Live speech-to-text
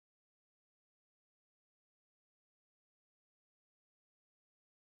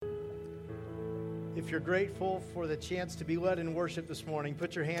If you're grateful for the chance to be led in worship this morning,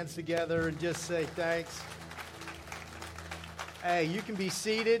 put your hands together and just say thanks. Hey, you can be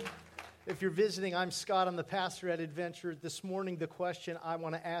seated. If you're visiting, I'm Scott. I'm the pastor at Adventure. This morning, the question I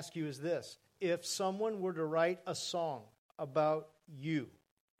want to ask you is this. If someone were to write a song about you,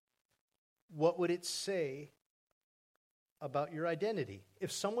 what would it say about your identity?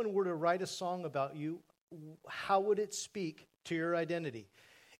 If someone were to write a song about you, how would it speak to your identity?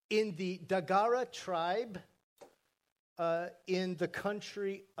 In the Dagara tribe, in the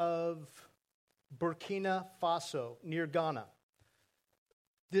country of Burkina Faso, near Ghana,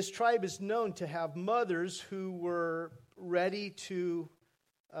 this tribe is known to have mothers who were ready to,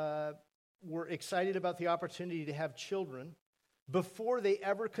 were excited about the opportunity to have children before they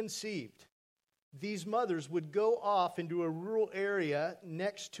ever conceived. These mothers would go off into a rural area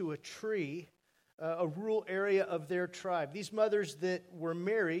next to a tree, a rural area of their tribe. These mothers that were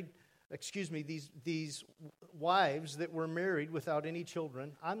married, these wives that were married without any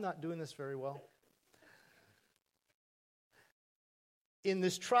children. I'm not doing this very well. In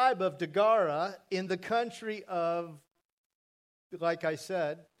this tribe of Dagara, in the country of, like I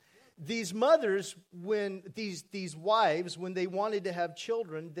said, these mothers, when these wives, when they wanted to have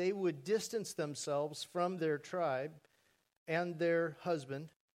children, they would distance themselves from their tribe and their husband,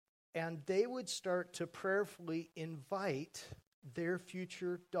 and they would start to prayerfully invite their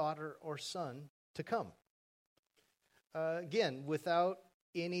future daughter or son to come. Again, without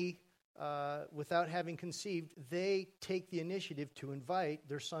having conceived, they take the initiative to invite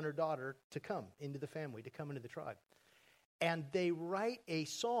their son or daughter to come into the family, to come into the tribe. And they write a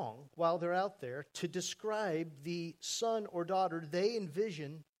song while they're out there to describe the son or daughter they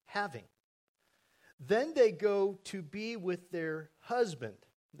envision having. Then they go to be with their husband.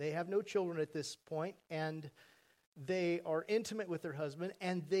 They have no children at this point, and they are intimate with their husband,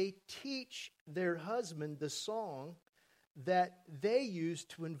 and they teach their husband the song that they use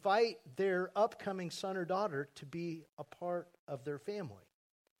to invite their upcoming son or daughter to be a part of their family.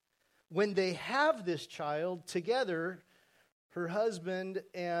 When they have this child together, her husband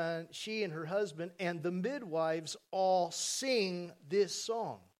and she and her husband and the midwives all sing this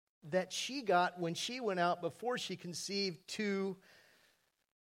song that she got when she went out before she conceived to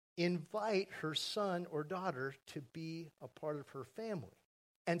invite her son or daughter to be a part of her family.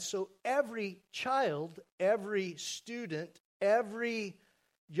 And so every child, every student, every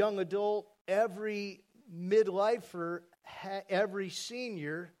young adult, every midlifer, every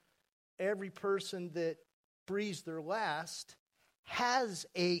senior, every person that breathes their last has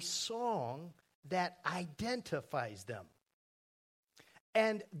a song that identifies them.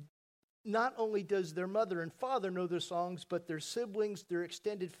 And not only does their mother and father know their songs, but their siblings, their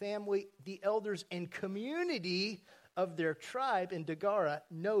extended family, the elders and community of their tribe in Dagara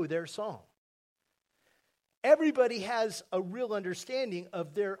know their song. Everybody has a real understanding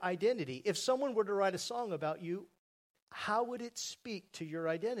of their identity. If someone were to write a song about you, how would it speak to your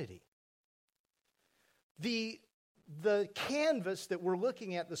identity? The canvas that we're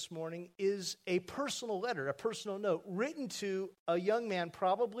looking at this morning is a personal letter, a personal note, written to a young man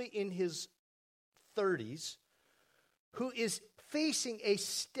probably in his 30s who is facing a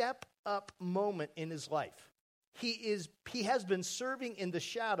step-up moment in his life. He has been serving in the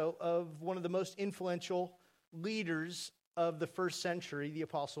shadow of one of the most influential leaders of the first century, the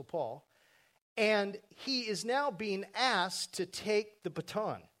Apostle Paul, and he is now being asked to take the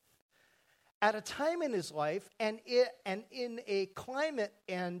baton. At a time in his life, and in a climate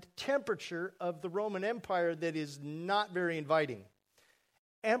and temperature of the Roman Empire that is not very inviting.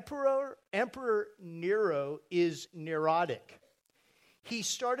 Emperor Nero is neurotic. He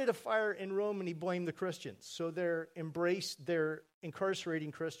started a fire in Rome and he blamed the Christians. So they're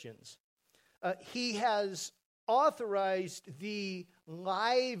incarcerating Christians. He has authorized the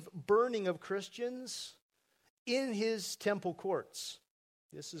live burning of Christians in his temple courts.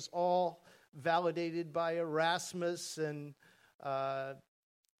 This is all validated by Erasmus and other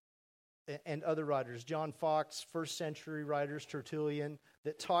writers, John Fox, first century writers, Tertullian,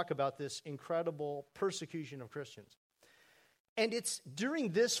 that talk about this incredible persecution of Christians. And it's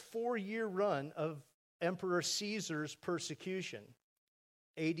during this 4-year run of Emperor Caesar's persecution,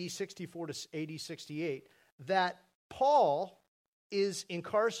 AD 64 to AD 68, that Paul is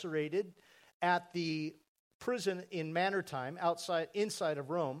incarcerated at the prison in Mamertine, inside of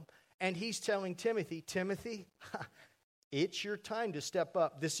Rome. And he's telling Timothy, it's your time to step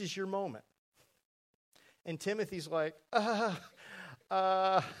up. This is your moment. And Timothy's like,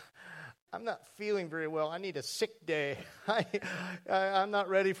 I'm not feeling very well. I need a sick day. I'm not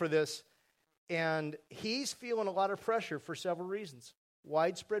ready for this. And he's feeling a lot of pressure for several reasons.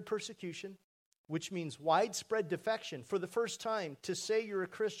 Widespread persecution, which means widespread defection. For the first time, to say you're a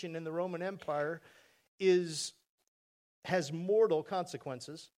Christian in the Roman Empire has mortal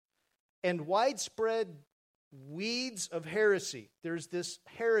consequences. And widespread weeds of heresy. There's this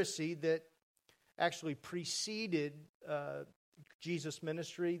heresy that actually preceded Jesus'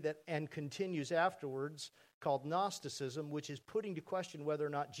 ministry and continues afterwards, called Gnosticism, which is putting to question whether or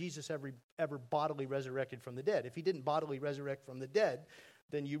not Jesus ever bodily resurrected from the dead. If he didn't bodily resurrect from the dead,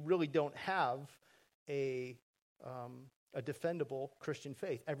 then you really don't have a defendable Christian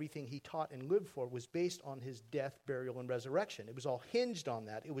faith. Everything he taught and lived for was based on his death, burial, and resurrection. It was all hinged on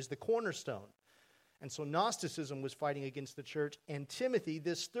that. It was the cornerstone. And so Gnosticism was fighting against the church. And Timothy,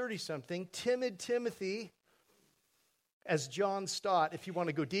 this 30-something, timid Timothy, as John Stott, if you want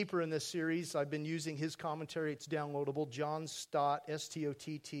to go deeper in this series, I've been using his commentary. It's downloadable. John Stott, Stott,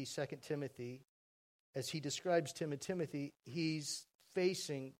 2 Timothy. As he describes timid Timothy, he's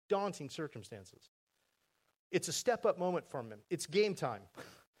facing daunting circumstances. It's a step-up moment for him. It's game time.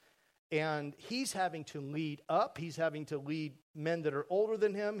 And he's having to lead up. He's having to lead men that are older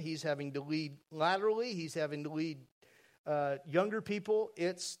than him. He's having to lead laterally. He's having to lead younger people.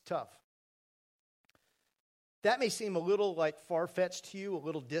 It's tough. That may seem a little like far-fetched to you, a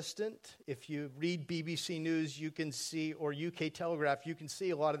little distant. If you read BBC News, you can see, or UK Telegraph, you can see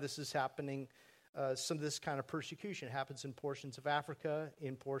a lot of this is happening. Some of this kind of persecution happens in portions of Africa,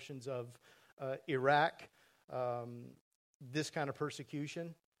 in portions of Iraq, this kind of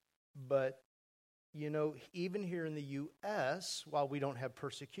persecution. But, you know, even here in the U.S., while we don't have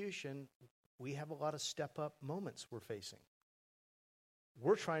persecution, we have a lot of step-up moments we're facing.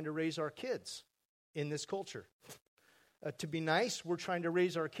 We're trying to raise our kids in this culture. To be nice, we're trying to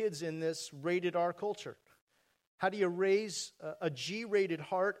raise our kids in this rated R culture. How do you raise a G-rated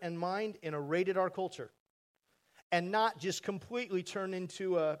heart and mind in a rated R culture? And not just completely turn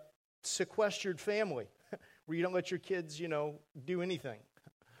into a sequestered family where you don't let your kids, do anything.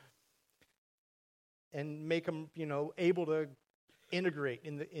 And make them, able to integrate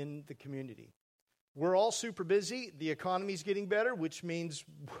in the community. We're all super busy. The economy's getting better, which means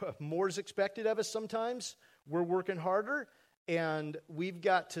more is expected of us sometimes. We're working harder, and we've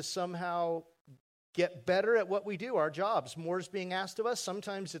got to somehow get better at what we do, our jobs. More is being asked of us.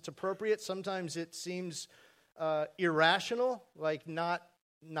 Sometimes it's appropriate. Sometimes it seems irrational, like not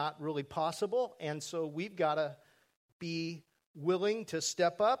really possible. And so we've got to be willing to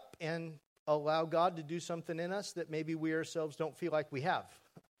step up and allow God to do something in us that maybe we ourselves don't feel like we have.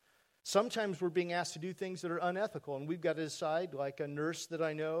 Sometimes we're being asked to do things that are unethical, and we've got to decide, like a nurse that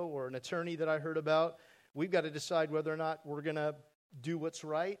I know or an attorney that I heard about, we've got to decide whether or not we're going to do what's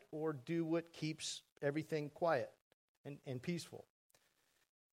right or do what keeps everything quiet and peaceful.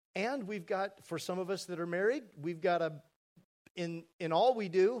 And we've got, for some of us that are married, we've got to, in all we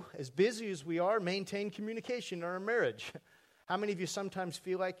do, as busy as we are, maintain communication in our marriage. How many of you sometimes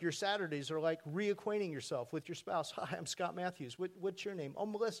feel like your Saturdays are like reacquainting yourself with your spouse? Hi, I'm Scott Matthews. What's your name? Oh,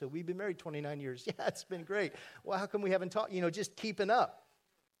 Melissa. We've been married 29 years. Yeah, it's been great. Well, how come we haven't talked? Just keeping up,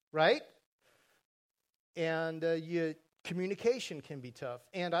 right? And communication can be tough.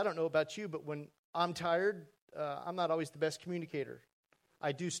 And I don't know about you, but when I'm tired, I'm not always the best communicator.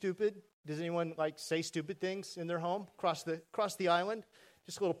 I do stupid. Does anyone say stupid things in their home, across the island?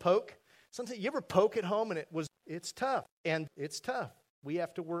 Just a little poke. Something you ever poke at home and it's tough. And it's tough. We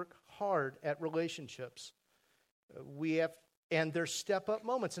have to work hard at relationships. And there's step-up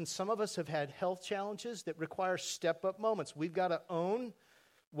moments. And some of us have had health challenges that require step-up moments. We've got to own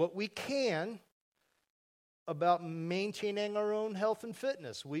what we can about maintaining our own health and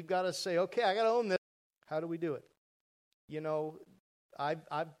fitness. We've got to say, okay, I got to own this. How do we do it? I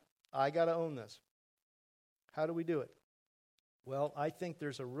got to own this. How do we do it? Well, I think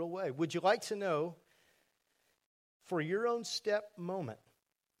there's a real way. Would you like to know, for your own step moment,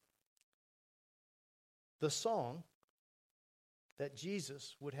 the song that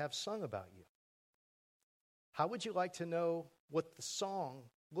Jesus would have sung about you? How would you like to know what the song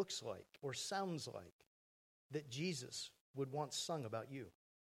looks like or sounds like that Jesus would want sung about you?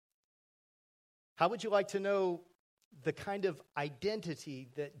 How would you like to know the kind of identity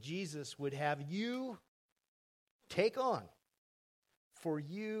that Jesus would have you take on for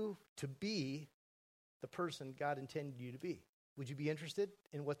you to be the person God intended you to be? Would you be interested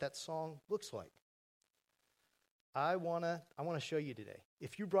in what that song looks like? I want to show you today.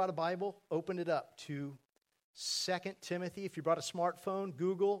 If you brought a Bible, open it up to 2 Timothy. If you brought a smartphone,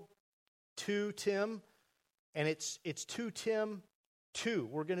 Google 2 Tim, and it's 2 Tim 2.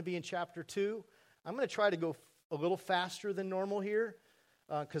 We're going to be in chapter 2. I'm going to try to go a little faster than normal here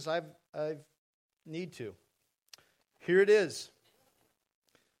because I need to. Here it is.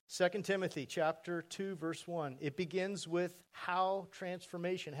 2 Timothy chapter 2, verse 1. It begins with how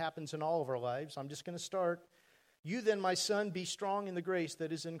transformation happens in all of our lives. I'm just going to start. You then, my son, be strong in the grace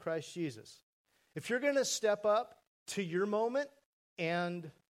that is in Christ Jesus. If you're going to step up to your moment and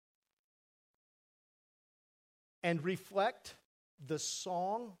reflect the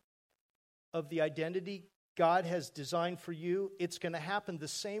song of the identity God has designed for you, it's going to happen the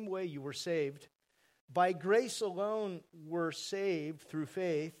same way you were saved. By grace alone, we're saved through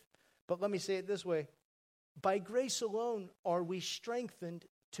faith. But let me say it this way. By grace alone are we strengthened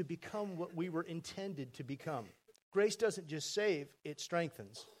to become what we were intended to become. Grace doesn't just save, it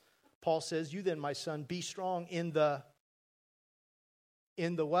strengthens. Paul says, you then, my son, be strong in the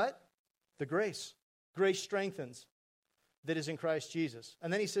what? The grace. Grace strengthens that is in Christ Jesus.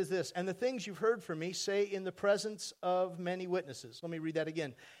 And then he says this, and the things you've heard from me, say in the presence of many witnesses. Let me read that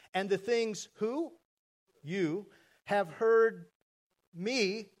again. And the things who? You have heard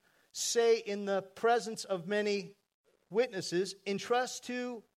me say in the presence of many witnesses, entrust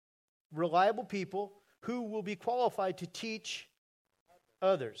to reliable people who will be qualified to teach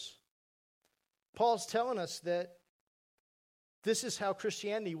others. Paul's telling us that this is how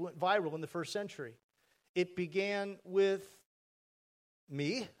Christianity went viral in the first century. It began with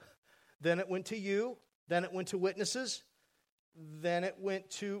me, then it went to you, then it went to witnesses, then it went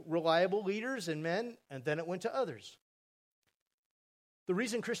to reliable leaders and men, and then it went to others. The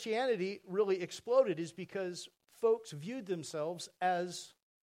reason Christianity really exploded is because folks viewed themselves as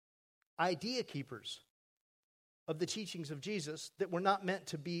idea keepers of the teachings of Jesus that were not meant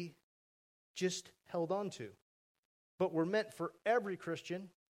to be just held on to, but were meant for every Christian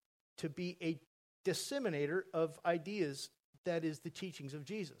to be a disseminator of ideas that is the teachings of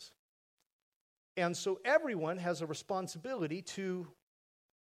Jesus. And so everyone has a responsibility to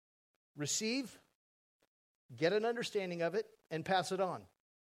receive, get an understanding of it, and pass it on.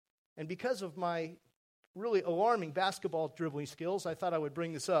 And because of my really alarming basketball dribbling skills, I thought I would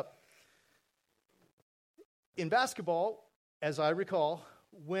bring this up. In basketball, as I recall,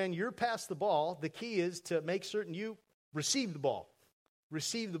 when you're past the ball, the key is to make certain you receive the ball.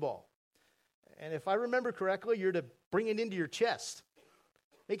 Receive the ball. And if I remember correctly, you're to bring it into your chest.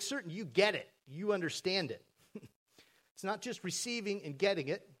 Make certain you get it. You understand it. It's not just receiving and getting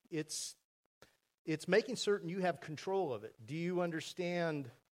it. It's making certain you have control of it. Do you understand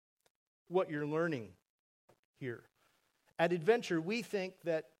what you're learning here? At Adventure, we think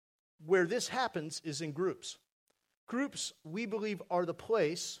that where this happens is in groups. Groups, we believe, are the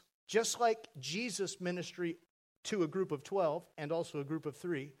place, just like Jesus' ministry to a group of 12 and also a group of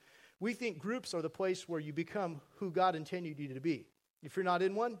 3, we think groups are the place where you become who God intended you to be. If you're not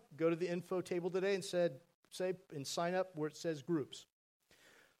in one, go to the info table today and sign up where it says groups.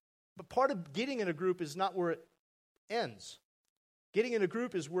 But part of getting in a group is not where it ends. Getting in a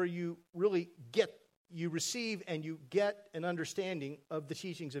group is where you really you receive and you get an understanding of the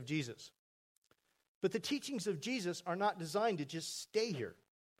teachings of Jesus. But the teachings of Jesus are not designed to just stay here.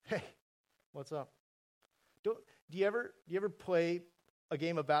 Hey, what's up? Do you ever play a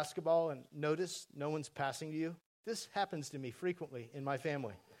game of basketball and notice no one's passing to you? This happens to me frequently in my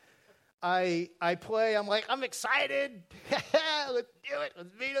family. I play, I'm excited. Let's do it. Let's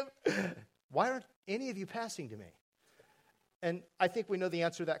beat them. Why aren't any of you passing to me? And I think we know the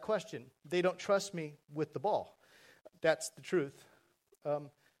answer to that question. They don't trust me with the ball. That's the truth.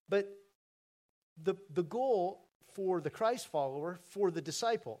 But the goal for the Christ follower, for the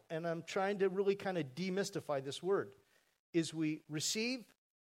disciple, and I'm trying to really kind of demystify this word, is we receive,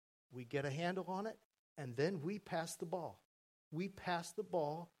 we get a handle on it, and then we pass the ball. We pass the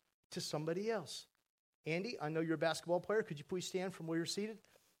ball to somebody else. Andy, I know you're a basketball player. Could you please stand from where you're seated?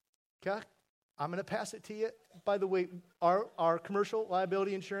 Okay. I'm going to pass it to you. By the way, our commercial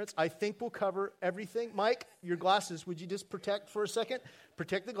liability insurance, I think, will cover everything. Mike, your glasses, would you just protect for a second?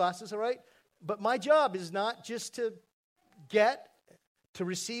 Protect the glasses, all right? But my job is not just to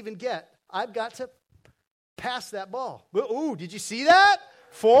receive and get. I've got to pass that ball. Ooh, did you see that?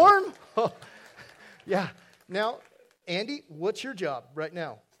 Form? Oh, yeah. Now, Andy, what's your job right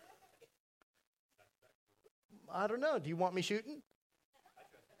now? I don't know. Do you want me shooting?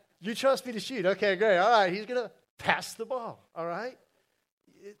 You trust me to shoot. Okay, great. All right, he's going to pass the ball. All right?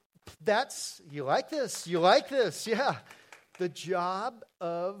 You like this. You like this. Yeah. The job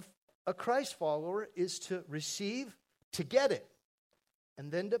of a Christ follower is to receive, to get it,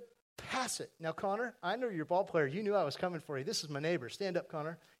 and then to pass it. Now, Connor, I know you're a ball player. You knew I was coming for you. This is my neighbor. Stand up,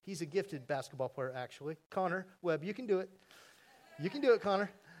 Connor. He's a gifted basketball player, actually. Connor Webb, you can do it. You can do it,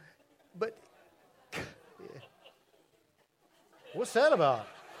 Connor. But what's that about?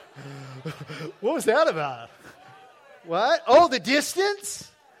 What was that about? What? Oh, the distance?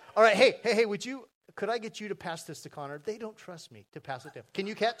 All right, hey, could I get you to pass this to Connor? They don't trust me to pass it to him. Can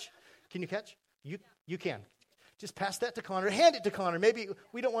you catch? Can you catch? You can. Just pass that to Connor. Hand it to Connor. Maybe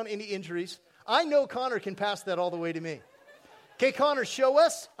we don't want any injuries. I know Connor can pass that all the way to me. Okay, Connor, show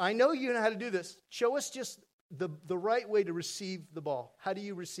us. I know you know how to do this. Show us just the right way to receive the ball. How do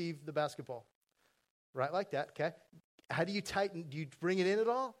you receive the basketball? Right like that, okay? How do you tighten? Do you bring it in at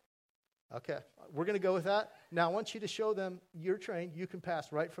all? Okay, we're going to go with that. Now, I want you to show them you're trained. You can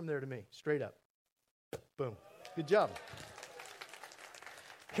pass right from there to me, straight up. Boom. Good job.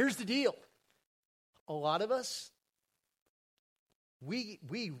 Here's the deal. A lot of us, we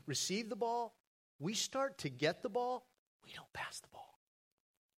receive the ball. We start to get the ball. We don't pass the ball.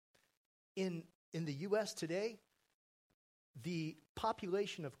 In the U.S. today, the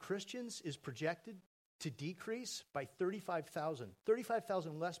population of Christians is projected to decrease by 35,000.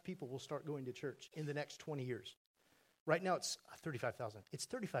 35,000 less people will start going to church in the next 20 years. Right now it's 35,000. It's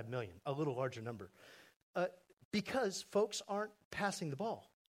 35 million, a little larger number. Because folks aren't passing the ball.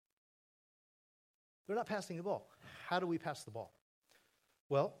 They're not passing the ball. How do we pass the ball?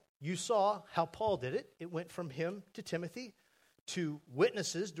 Well, you saw how Paul did it. It went from him to Timothy, to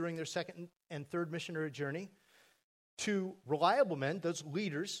witnesses during their second and third missionary journey, to reliable men, those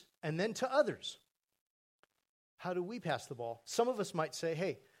leaders, and then to others. How do we pass the ball? Some of us might say,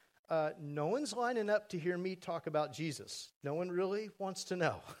 hey, no one's lining up to hear me talk about Jesus. No one really wants to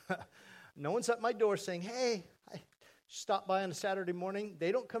know. No one's at my door saying, hey, I stopped by on a Saturday morning.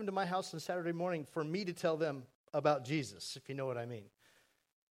 They don't come to my house on a Saturday morning for me to tell them about Jesus, if you know what I mean.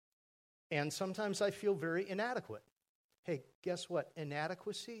 And sometimes I feel very inadequate. Hey, guess what?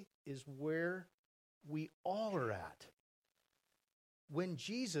 Inadequacy is where we all are at. When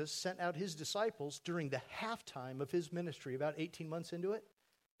Jesus sent out his disciples during the halftime of his ministry, about 18 months into it,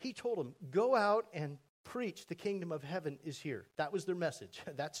 he told them, go out and preach the kingdom of heaven is here. That was their message.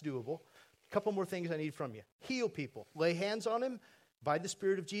 That's doable. A couple more things I need from you. Heal people. Lay hands on them. By the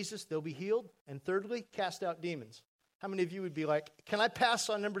Spirit of Jesus, they'll be healed. And thirdly, cast out demons. How many of you would be like, can I pass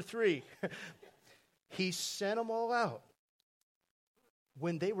on number 3? He sent them all out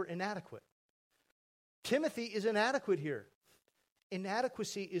when they were inadequate. Timothy is inadequate here.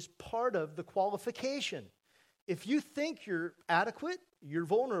 Inadequacy is part of the qualification. If you think you're adequate, you're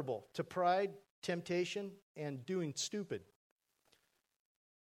vulnerable to pride, temptation, and doing stupid.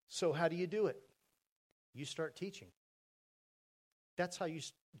 So how do you do it? You start teaching. That's how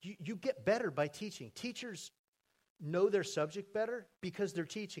you get better by teaching. Teachers know their subject better because they're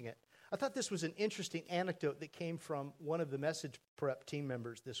teaching it. I thought this was an interesting anecdote that came from one of the message prep team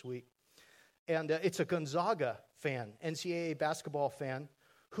members this week. And it's a Gonzaga fan, NCAA basketball fan,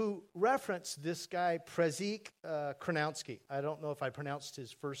 who referenced this guy, Przezik Kronowski. I don't know if I pronounced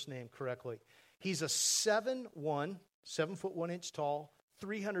his first name correctly. He's a 7'1", 7 foot 1 inch tall,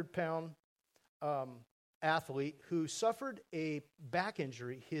 300-pound athlete who suffered a back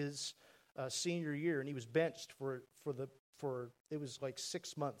injury his senior year, and he was benched for it was like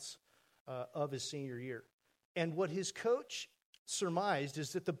 6 months of his senior year. And what his coach surmised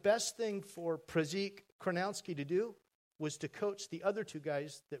is that the best thing for Przezik Kronowski to do was to coach the other 2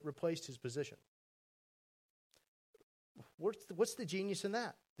 guys that replaced his position. What's the genius in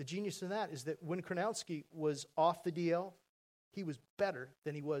that? The genius in that is that when Kronowski was off the DL, he was better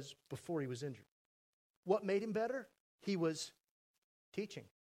than he was before he was injured. What made him better? He was teaching.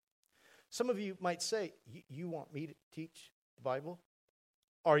 Some of you might say, you want me to teach the Bible?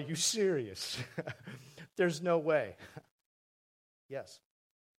 Are you serious? There's no way. Yes.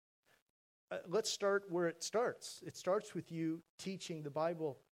 Let's start where it starts. It starts with you teaching the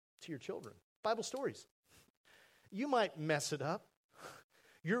Bible to your children. Bible stories. You might mess it up.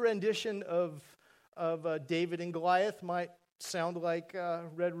 Your rendition of David and Goliath might sound like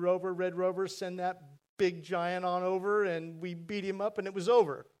Red Rover. Red Rover, send that big giant on over, and we beat him up, and it was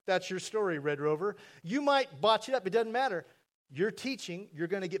over. That's your story, Red Rover. You might botch it up. It doesn't matter. You're teaching. You're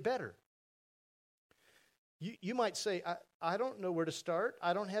going to get better. You might say, I don't know where to start.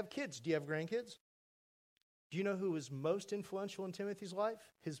 I don't have kids. Do you have grandkids? Do you know who was most influential in Timothy's life?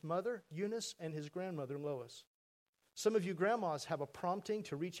 His mother, Eunice, and his grandmother, Lois. Some of you grandmas have a prompting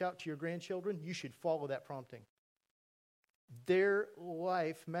to reach out to your grandchildren. You should follow that prompting. Their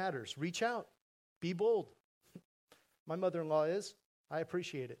life matters. Reach out. Be bold. My mother-in-law is. I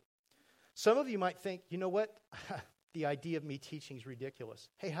appreciate it. Some of you might think, you know what? The idea of me teaching is ridiculous.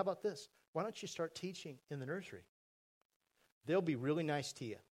 Hey, how about this? Why don't you start teaching in the nursery? They'll be really nice to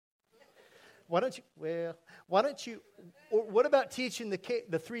you. Why don't you, or what about teaching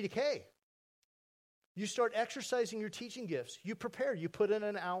the 3 to K? You start exercising your teaching gifts. You prepare. You put in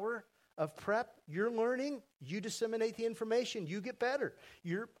an hour of prep. You're learning. You disseminate the information. You get better.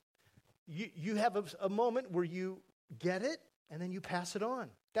 You're you have a moment where you get it, and then you pass it on.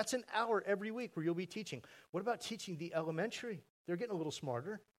 That's an hour every week where you'll be teaching. What about teaching the elementary? They're getting a little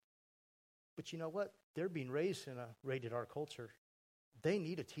smarter. But you know what? They're being raised in a rated R culture. They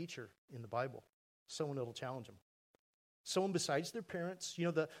need a teacher in the Bible, someone that'll challenge them. Someone besides their parents. You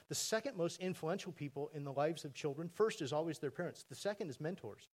know, the second most influential people in the lives of children, first is always their parents. The second is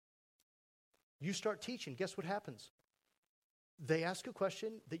mentors. You start teaching, guess what happens? They ask a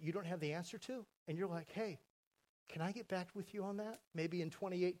question that you don't have the answer to, and you're like, hey, can I get back with you on that? Maybe in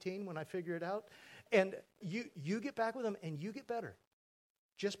 2018 when I figure it out. And you get back with them, and you get better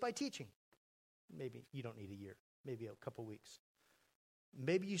just by teaching. Maybe you don't need a year, maybe a couple weeks.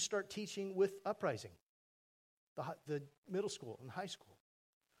 Maybe you start teaching with Uprising, the middle school and high school.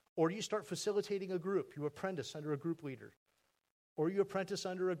 Or you start facilitating a group. You apprentice under a group leader. Or you apprentice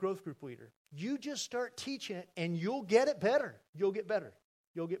under a growth group leader. You just start teaching it, and you'll get it better. You'll get better.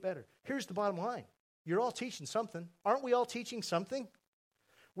 You'll get better. Here's the bottom line. You're all teaching something. Aren't we all teaching something?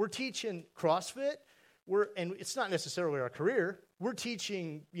 We're teaching CrossFit. And it's not necessarily our career. We're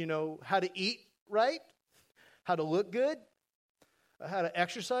teaching, how to eat right, how to look good, how to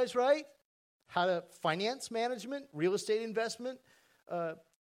exercise right, how to finance management, real estate investment,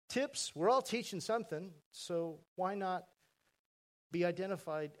 tips. We're all teaching something, so why not be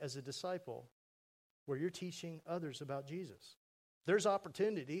identified as a disciple where you're teaching others about Jesus? There's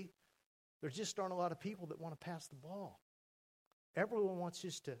opportunity. There just aren't a lot of people that want to pass the ball. Everyone wants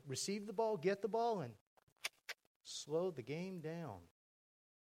just to receive the ball, get the ball, and slow the game down.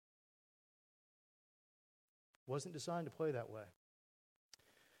 Wasn't designed to play that way.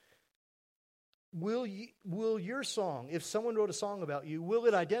 Will your song, if someone wrote a song about you, will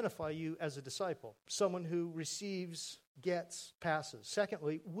it identify you as a disciple? Someone who receives, gets, passes.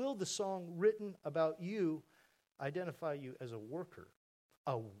 Secondly, will the song written about you identify you as a worker?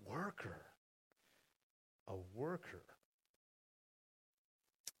 A worker. A worker.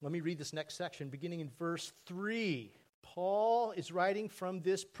 Let me read this next section, beginning in verse 3. Paul is writing from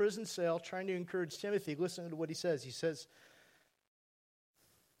this prison cell, trying to encourage Timothy. Listen to what he says. He says,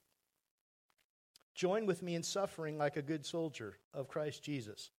 join with me in suffering like a good soldier of Christ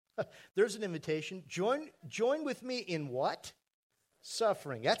Jesus. There's an invitation. Join with me in what?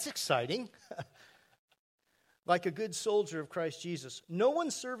 Suffering. That's exciting. Like a good soldier of Christ Jesus. No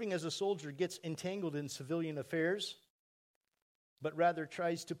one serving as a soldier gets entangled in civilian affairs, but rather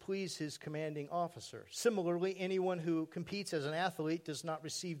tries to please his commanding officer. Similarly, anyone who competes as an athlete does not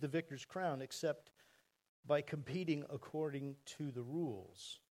receive the victor's crown except by competing according to the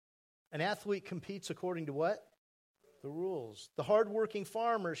rules. An athlete competes according to what? The rules. The hardworking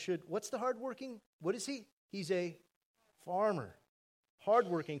farmer should, what's the hardworking? What is he? He's a farmer.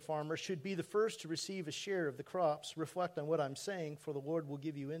 Hardworking farmer should be the first to receive a share of the crops. Reflect on what I'm saying, for the Lord will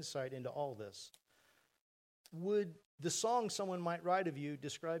give you insight into all this. Would the song someone might write of you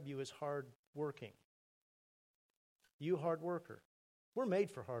describe you as hardworking? You hard worker. We're made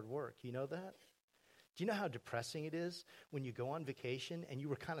for hard work. You know that? Do you know how depressing it is when you go on vacation and you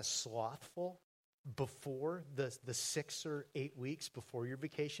were kind of slothful before the 6 or 8 weeks before your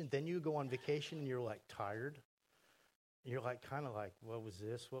vacation? Then you go on vacation and you're like tired. And you're like kind of like, what was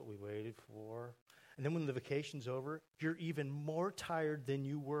this? What we waited for? And then when the vacation's over, you're even more tired than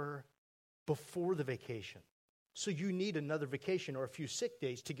you were before the vacation. So you need another vacation or a few sick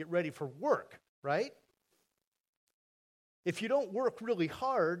days to get ready for work, right? If you don't work really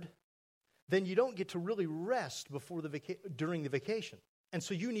hard, then you don't get to really rest before during the vacation. And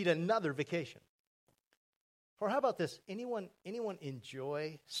so you need another vacation. Or how about this? Anyone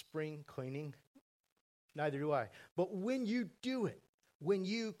enjoy spring cleaning? Neither do I. But when you do it, when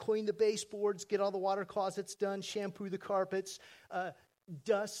you clean the baseboards, get all the water closets done, shampoo the carpets,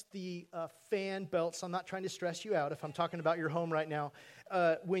 dust the fan belts. I'm not trying to stress you out if I'm talking about your home right now.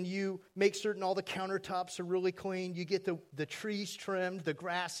 When you make certain all the countertops are really clean, you get the trees trimmed, the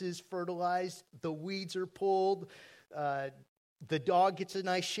grass is fertilized, the weeds are pulled, the dog gets a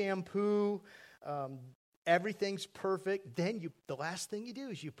nice shampoo, everything's perfect. Then the last thing you do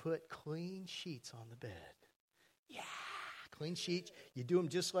is you put clean sheets on the bed. Yeah, clean sheets. You do them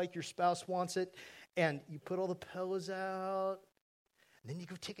just like your spouse wants it, and you put all the pillows out. And then you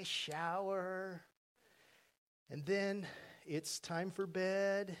go take a shower, and then it's time for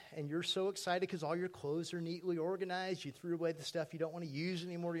bed, and you're so excited because all your clothes are neatly organized. You threw away the stuff you don't want to use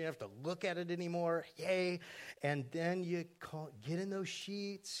anymore. You don't have to look at it anymore. Yay. And then you get in those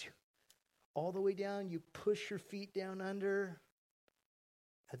sheets all the way down. You push your feet down under,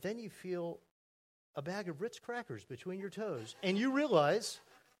 and then you feel a bag of Ritz crackers between your toes, and you realize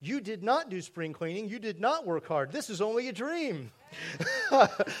You did not do spring cleaning. You did not work hard. This is only a dream.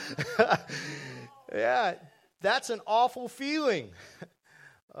 Yeah, that's an awful feeling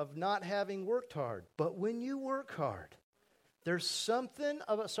of not having worked hard. But when you work hard, there's something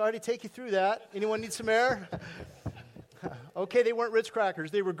about, sorry to take you through that. Anyone need some air? Okay, they weren't Ritz crackers.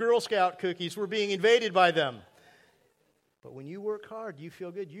 They were Girl Scout cookies. We're being invaded by them. But when you work hard, you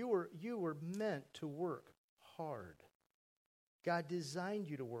feel good. You were meant to work hard. God designed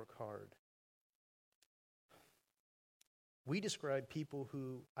you to work hard. We describe people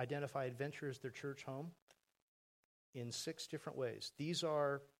who identify Adventure as their church home in 6 different ways. These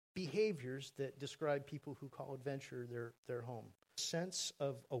are behaviors that describe people who call Adventure their home. Sense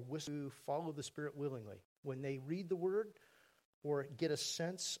of a whisper who follow the Spirit willingly. When they read the Word or get a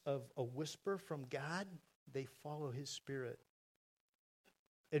sense of a whisper from God, they follow His Spirit.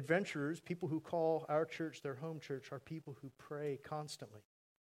 Adventurers, people who call our church their home church, are people who pray constantly.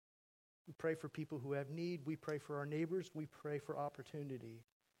 We pray for people who have need. We pray for our neighbors. We pray for opportunity.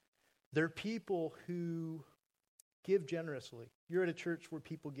 They're people who give generously. You're at a church where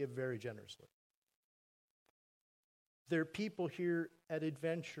people give very generously. There are people here at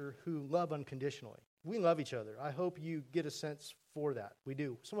Adventure who love unconditionally. We love each other. I hope you get a sense for that. We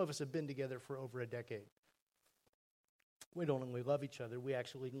do. Some of us have been together for over a decade. We don't only love each other, we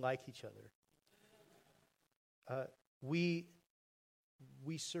actually like each other. We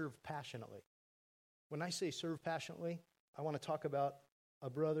serve passionately. When I say serve passionately, I want to talk about a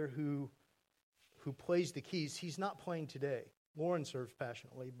brother who plays the keys. He's not playing today. Lauren serves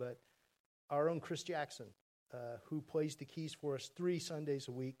passionately, but our own Chris Jackson, who plays the keys for us 3 Sundays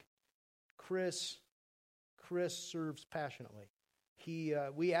a week. Chris serves passionately.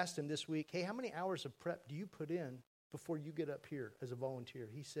 We asked him this week, hey, how many hours of prep do you put in before you get up here as a volunteer?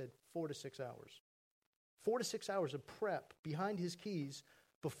 He said 4 to 6 hours. 4 to 6 hours of prep behind his keys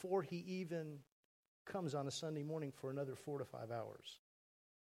before he even comes on a Sunday morning for another 4 to 5 hours.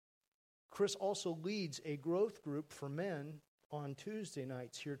 Chris also leads a growth group for men on Tuesday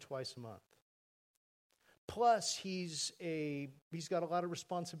nights here twice a month. Plus, he's got a lot of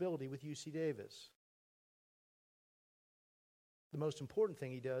responsibility with UC Davis. The most important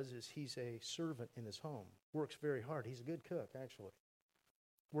thing he does is he's a servant in his home. Works very hard. He's a good cook, actually.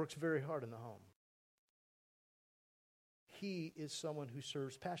 Works very hard in the home. He is someone who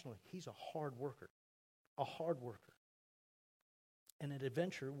serves passionately. He's a hard worker. A hard worker. And at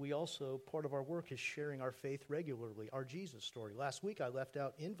Adventure, we also, part of our work is sharing our faith regularly, our Jesus story. Last week, I left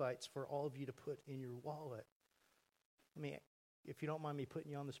out invites for all of you to put in your wallet. I mean, if you don't mind me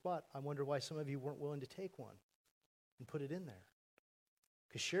putting you on the spot, I wonder why some of you weren't willing to take one and put it in there.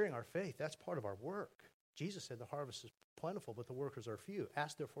 Because sharing our faith, that's part of our work. Jesus said the harvest is plentiful, but the workers are few.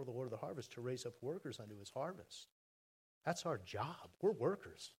 Ask therefore the Lord of the harvest to raise up workers unto his harvest. That's our job. We're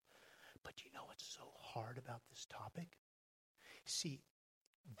workers. But you know what's so hard about this topic? See,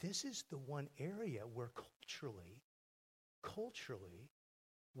 this is the one area where culturally,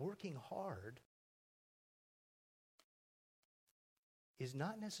 working hard is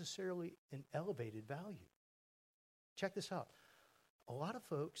not necessarily an elevated value. Check this out. A lot of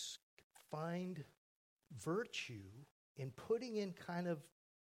folks find virtue in putting in kind of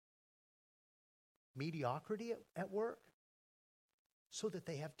mediocrity at work so that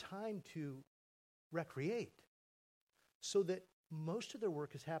they have time to recreate, so that most of their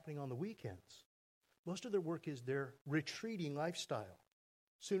work is happening on the weekends. Most of their work is their retreating lifestyle.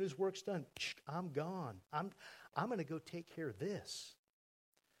 Soon as work's done, I'm gone. I'm going to go take care of this.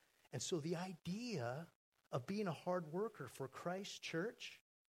 And so the idea of being a hard worker for Christ Church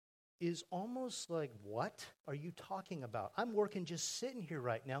is almost like, what are you talking about? I'm working just sitting here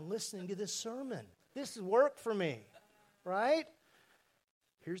right now listening to this sermon. This is work for me, right?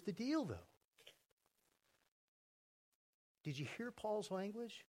 Here's the deal, though. Did you hear Paul's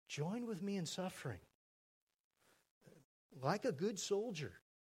language? Join with me in suffering. Like a good soldier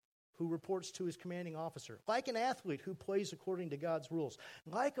who reports to his commanding officer. Like an athlete who plays according to God's rules.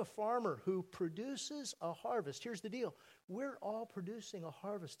 Like a farmer who produces a harvest. Here's the deal. We're all producing a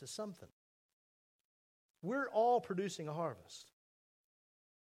harvest of something. We're all producing a harvest.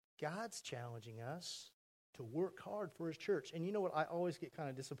 God's challenging us to work hard for his church. And you know what I always get kind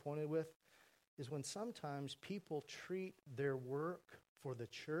of disappointed with? Is when sometimes people treat their work for the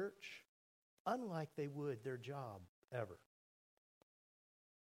church unlike they would their job ever.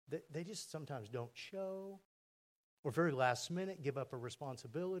 They just sometimes don't show, or very last minute give up a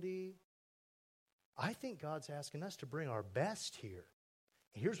responsibility. I think God's asking us to bring our best here.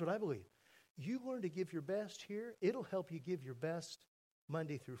 And here's what I believe. You learn to give your best here, it'll help you give your best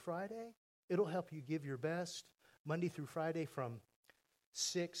Monday through Friday. It'll help you give your best Monday through Friday from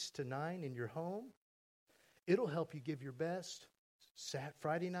 6 to 9 in your home. It'll help you give your best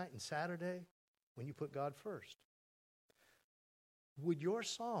Friday night and Saturday when you put God first. Would your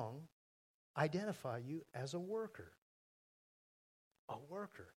song identify you as a worker? A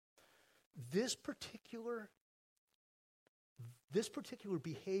worker. This particular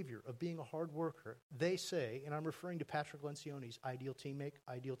behavior of being a hard worker, they say, and I'm referring to Patrick Lencioni's ideal team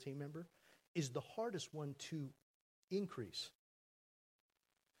member, is the hardest one to increase.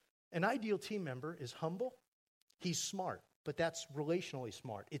 An ideal team member is humble. He's smart, but that's relationally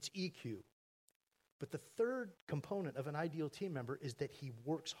smart. It's EQ. But the third component of an ideal team member is that he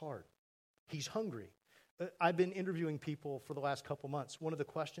works hard. He's hungry. I've been interviewing people for the last couple months. One of the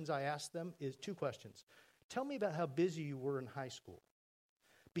questions I asked them is 2 questions. Tell me about how busy you were in high school,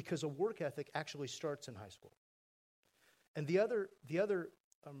 because a work ethic actually starts in high school. And the other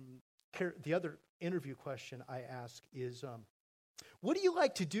interview question I ask is, what do you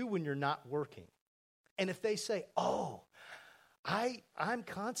like to do when you're not working? And if they say, I'm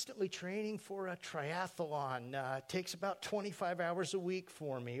constantly training for a triathlon. It takes about 25 hours a week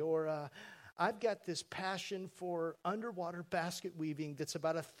for me. Or I've got this passion for underwater basket weaving that's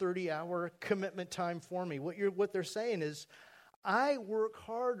about a 30-hour commitment time for me. What they're saying is, I work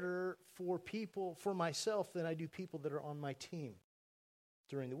harder for myself than I do people that are on my team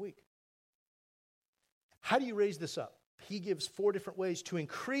during the week. How do you raise this up? He gives 4 different ways to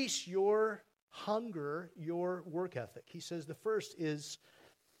increase your hunger, your work ethic. He says the first is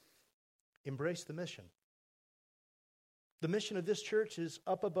embrace the mission. The mission of this church is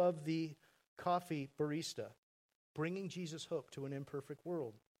up above the coffee barista, bringing Jesus' hope to an imperfect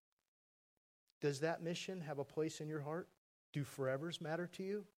world. Does that mission have a place in your heart? Do forevers matter to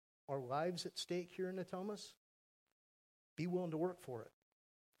you? Are lives at stake here in Natomas? Be willing to work for it.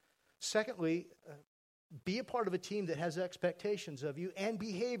 Secondly, be a part of a team that has expectations of you and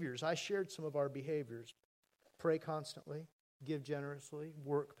behaviors. I shared some of our behaviors. Pray constantly, give generously,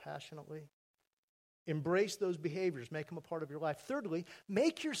 work passionately. Embrace those behaviors. Make them a part of your life. Thirdly,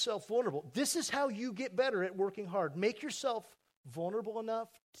 make yourself vulnerable. This is how you get better at working hard. Make yourself vulnerable enough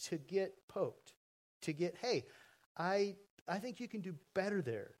to get poked, to get, hey, I think you can do better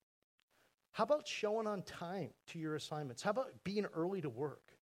there. How about showing on time to your assignments? How about being early to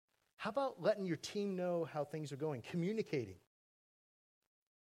work? How about letting your team know how things are going? Communicating.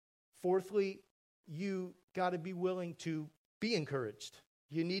 Fourthly, you got to be willing to be encouraged.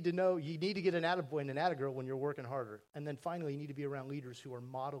 You need to get an attaboy and an attagirl when you're working harder. And then finally, you need to be around leaders who are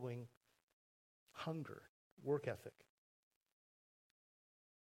modeling hunger, work ethic.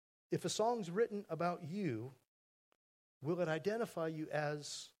 If a song's written about you, will it identify you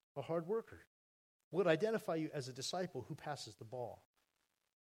as a hard worker? Will it identify you as a disciple who passes the ball?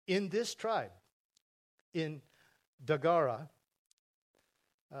 In this tribe, in Dagara,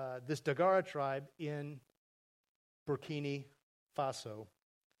 this Dagara tribe in Burkina Faso,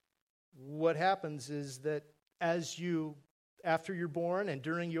 what happens is that after you're born and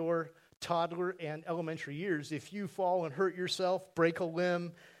during your toddler and elementary years, if you fall and hurt yourself, break a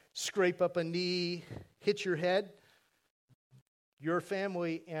limb, scrape up a knee, hit your head, your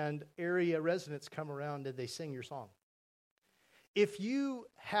family and area residents come around and they sing your song. If you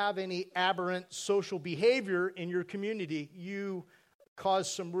have any aberrant social behavior in your community, you cause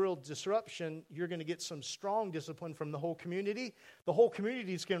some real disruption, you're going to get some strong discipline from the whole community. The whole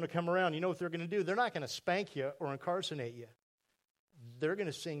community is going to come around. You know what they're going to do? They're not going to spank you or incarcerate you. They're going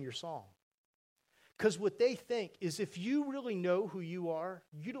to sing your song. Because what they think is if you really know who you are,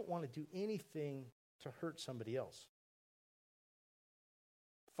 you don't want to do anything to hurt somebody else.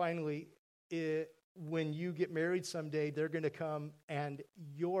 Finally, when you get married someday, they're going to come and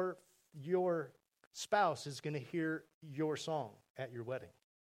your spouse is going to hear your song at your wedding.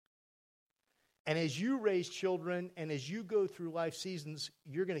 And as you raise children and as you go through life seasons,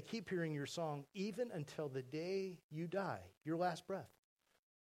 you're going to keep hearing your song even until the day you die, your last breath.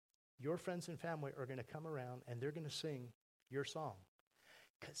 Your friends and family are going to come around and they're going to sing your song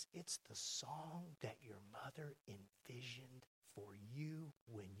because it's the song that your mother envisioned for you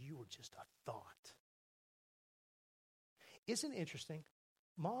when you were just a thought. Isn't it interesting?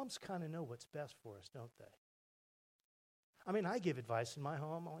 Moms kind of know what's best for us, don't they? I mean, I give advice in my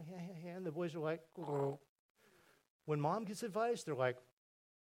home. I'm like, yeah, and the boys are like, oh. When mom gives advice, they're like,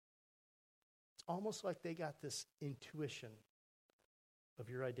 it's almost like they got this intuition of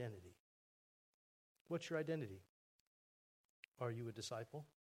your identity. What's your identity? Are you a disciple?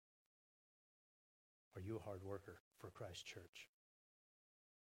 Are you a hard worker for Christ Church?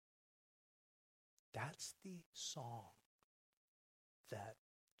 That's the song that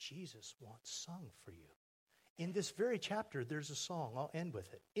Jesus wants sung for you. In this very chapter, there's a song. I'll end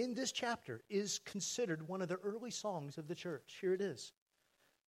with it. In this chapter is considered one of the early songs of the church. Here it is.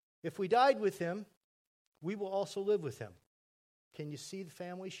 If we died with him, we will also live with him. Can you see the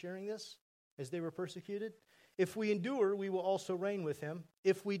family sharing this as they were persecuted? If we endure, we will also reign with him.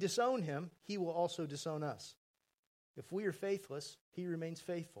 If we disown him, he will also disown us. If we are faithless, he remains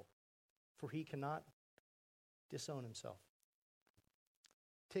faithful, for he cannot disown himself.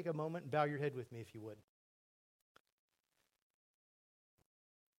 Take a moment and bow your head with me if you would.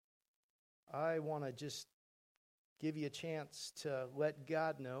 I want to just give you a chance to let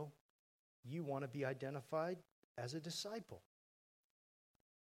God know you want to be identified as a disciple.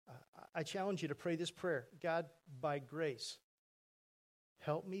 I challenge you to pray this prayer. God, by grace,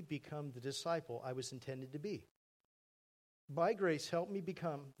 help me become the disciple I was intended to be. By grace, help me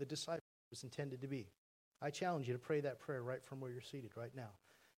become the disciple I was intended to be. I challenge you to pray that prayer right from where you're seated right now.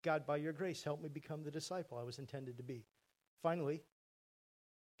 God, by your grace, help me become the disciple I was intended to be. Finally,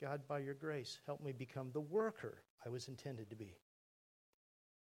 God, by your grace, help me become the worker I was intended to be.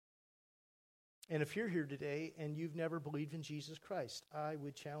 And if you're here today and you've never believed in Jesus Christ, I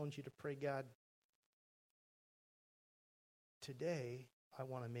would challenge you to pray, God, today I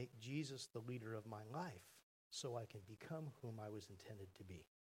want to make Jesus the leader of my life so I can become whom I was intended to be.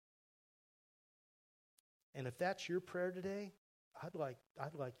 And if that's your prayer today, I'd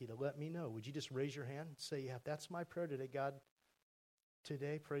like you to let me know. Would you just raise your hand and say, yeah, that's my prayer today, God.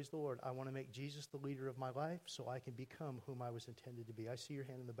 Today, praise the Lord, I want to make Jesus the leader of my life so I can become whom I was intended to be. I see your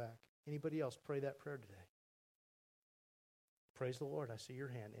hand in the back. Anybody else pray that prayer today? Praise the Lord, I see your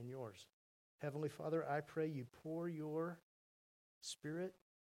hand and yours. Heavenly Father, I pray you pour your Spirit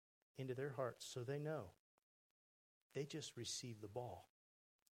into their hearts so they know they just received the ball.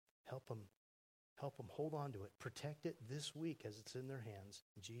 Help them hold on to it. Protect it this week as it's in their hands.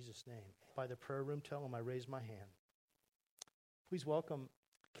 In Jesus' name. By the prayer room, tell them I raise my hand. Please welcome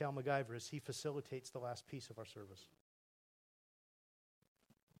Cal MacGyver as he facilitates the last piece of our service.